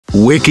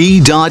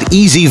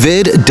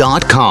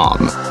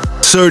Wiki.ezvid.com.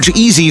 Search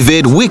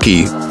EasyVid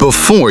Wiki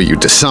before you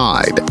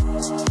decide.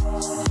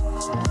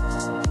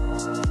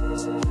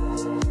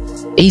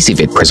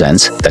 EasyVid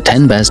presents the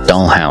 10 best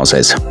doll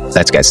houses.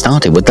 Let's get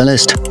started with the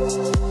list.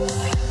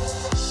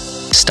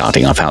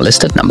 Starting off our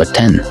list at number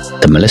 10,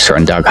 the Melissa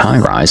 & Doug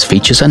high-rise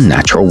features a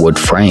natural wood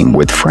frame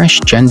with fresh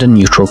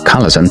gender-neutral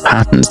colors and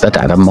patterns that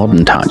add a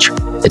modern touch.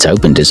 Its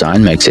open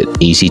design makes it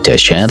easy to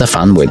share the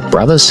fun with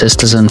brothers,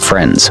 sisters, and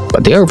friends,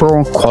 but the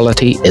overall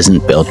quality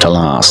isn't built to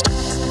last.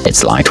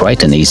 It's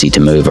lightweight and easy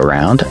to move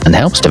around and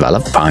helps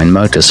develop fine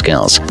motor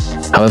skills.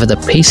 However, the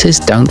pieces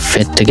don't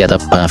fit together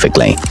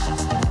perfectly.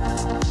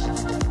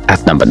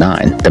 At number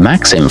 9, the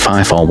Maxim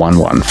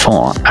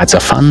 54114 adds a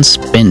fun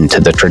spin to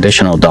the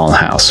traditional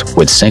dollhouse,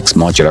 with 6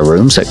 modular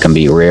rooms that can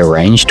be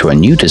rearranged to a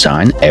new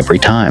design every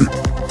time.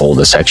 All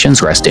the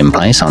sections rest in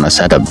place on a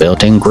set of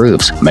built-in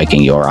grooves,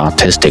 making your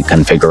artistic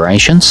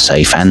configuration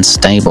safe and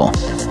stable.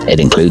 It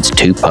includes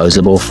 2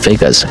 posable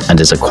figures and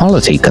is a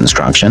quality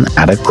construction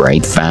at a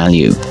great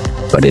value,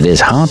 but it is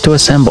hard to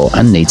assemble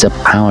and needs a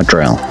power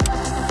drill.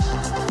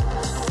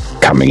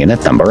 Coming in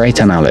at number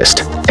 8 on our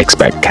list,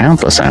 expect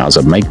countless hours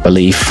of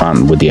make-believe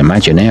fun with the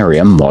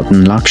Imaginarium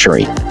Modern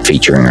Luxury,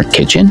 featuring a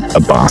kitchen, a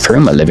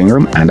bathroom, a living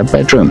room, and a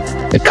bedroom.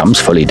 It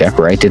comes fully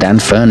decorated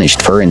and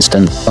furnished for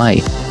instant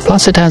play,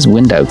 plus it has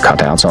window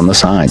cutouts on the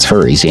sides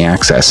for easy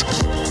access.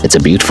 It's a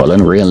beautiful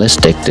and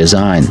realistic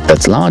design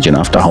that's large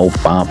enough to hold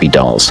Barbie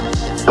dolls.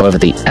 However,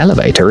 the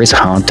elevator is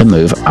hard to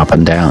move up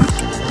and down.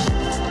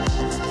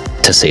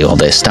 To see all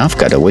this stuff,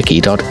 go to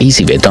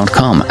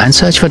wiki.ezvid.com and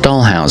search for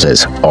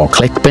dollhouses, or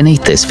click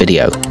beneath this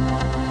video.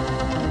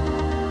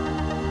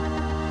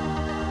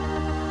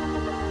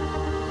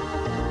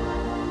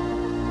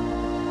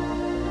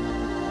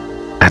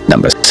 At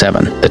number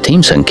 7, the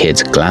Teamson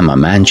Kids Glamour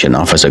Mansion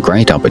offers a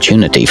great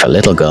opportunity for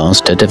little girls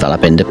to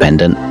develop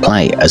independent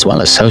play, as well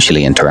as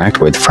socially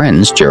interact with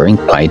friends during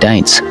play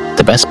dates.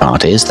 The best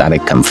part is that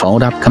it can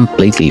fold up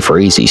completely for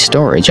easy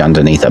storage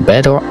underneath a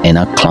bed or in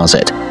a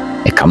closet.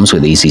 It comes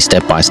with easy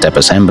step-by-step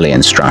assembly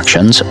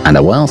instructions and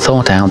a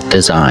well-thought-out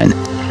design,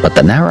 but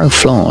the narrow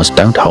floors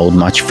don't hold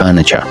much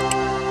furniture.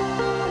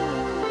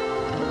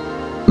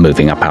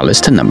 Moving up our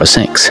list to number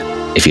 6.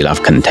 If you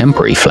love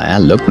contemporary flair,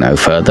 look no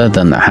further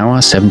than the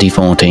Howa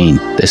 7014.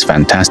 This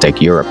fantastic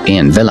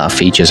European villa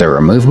features a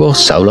removable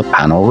solar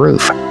panel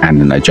roof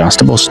and an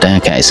adjustable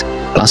staircase.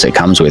 Plus, it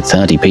comes with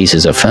 30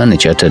 pieces of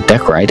furniture to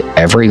decorate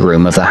every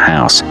room of the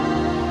house.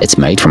 It's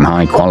made from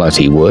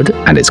high-quality wood,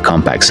 and its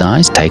compact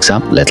size takes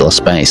up little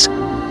space.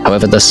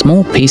 However, the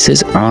small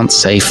pieces aren't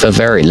safe for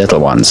very little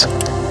ones.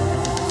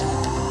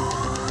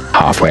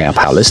 Halfway up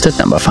our list at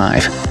number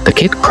 5, the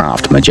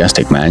KidKraft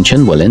Majestic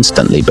Mansion will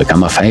instantly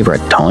become a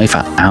favorite toy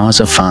for hours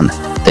of fun.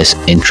 This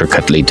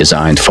intricately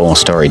designed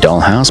 4-story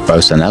dollhouse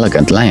boasts an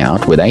elegant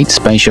layout with 8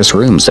 spacious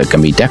rooms that can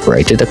be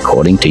decorated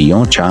according to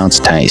your child's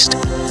taste.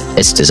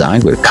 It's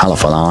designed with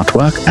colorful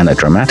artwork and a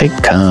dramatic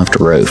curved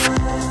roof,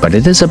 but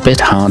it is a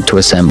bit hard to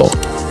assemble.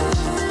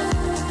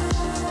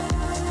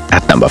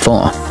 At number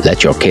 4,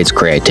 let your kids'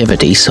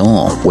 creativity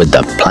soar with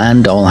the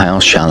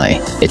PlanDollhouse Chalet.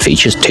 It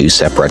features 2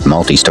 separate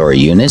multi-story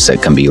units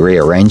that can be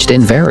rearranged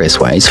in various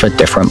ways for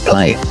different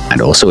play, and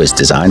also is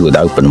designed with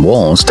open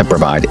walls to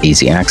provide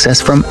easy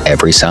access from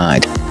every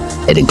side.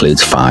 It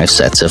includes 5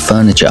 sets of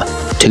furniture,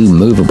 2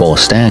 movable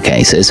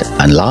staircases,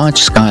 and large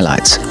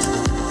skylights.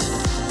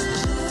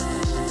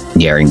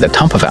 Nearing the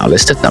top of our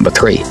list at number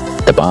 3,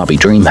 the Barbie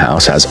Dream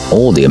House has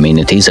all the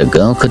amenities a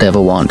girl could ever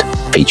want,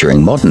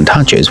 featuring modern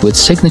touches with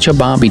signature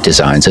Barbie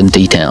designs and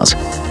details.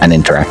 An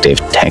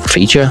interactive tech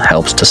feature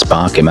helps to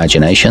spark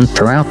imagination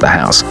throughout the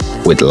house,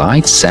 with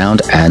light,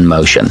 sound, and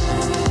motion.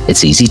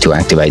 It's easy to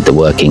activate the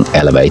working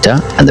elevator,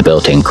 and the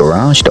built-in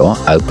garage door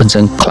opens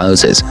and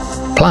closes.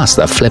 Plus,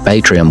 the flip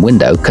atrium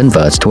window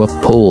converts to a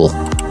pool.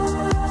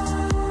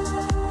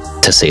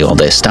 To see all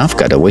this stuff,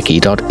 go to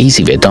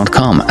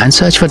wiki.ezvid.com and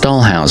search for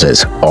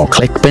dollhouses, or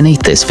click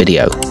beneath this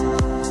video.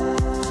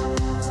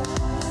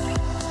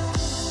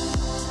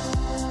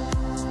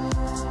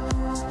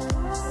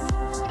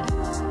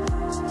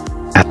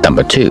 At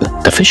number 2,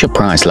 the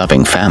Fisher-Price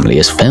loving family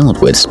is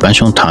filled with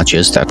special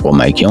touches that will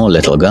make your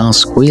little girl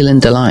squeal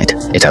in delight.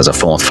 It has a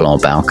 4th floor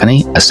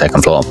balcony, a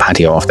 2nd floor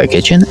patio off the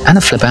kitchen, and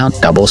a flip-out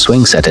double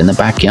swing set in the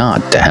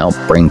backyard to help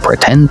bring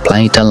pretend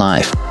play to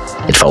life.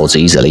 It folds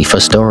easily for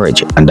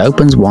storage and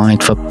opens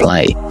wide for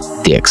play.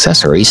 The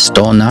accessories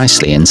store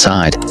nicely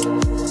inside.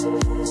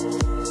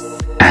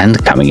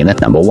 And coming in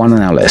at number 1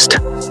 on our list,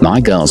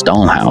 My Girl's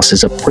Dollhouse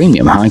is a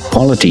premium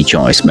high-quality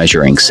choice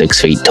measuring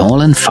 6 feet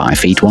tall and 5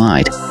 feet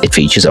wide. It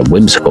features a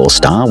whimsical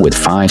style with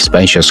 5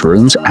 spacious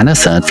rooms and a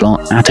 3rd floor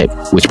attic,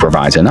 which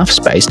provides enough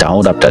space to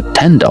hold up to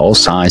 10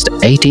 dolls sized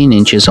 18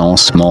 inches or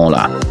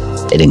smaller.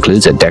 It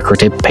includes a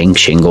decorative pink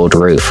shingled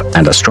roof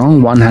and a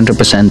strong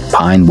 100%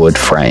 pine wood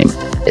frame.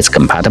 It's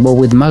compatible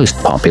with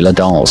most popular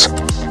dolls.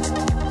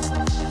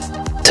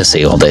 To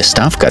see all this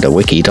stuff, go to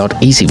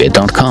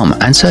wiki.ezvid.com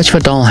and search for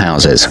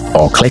dollhouses,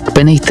 or click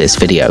beneath this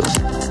video.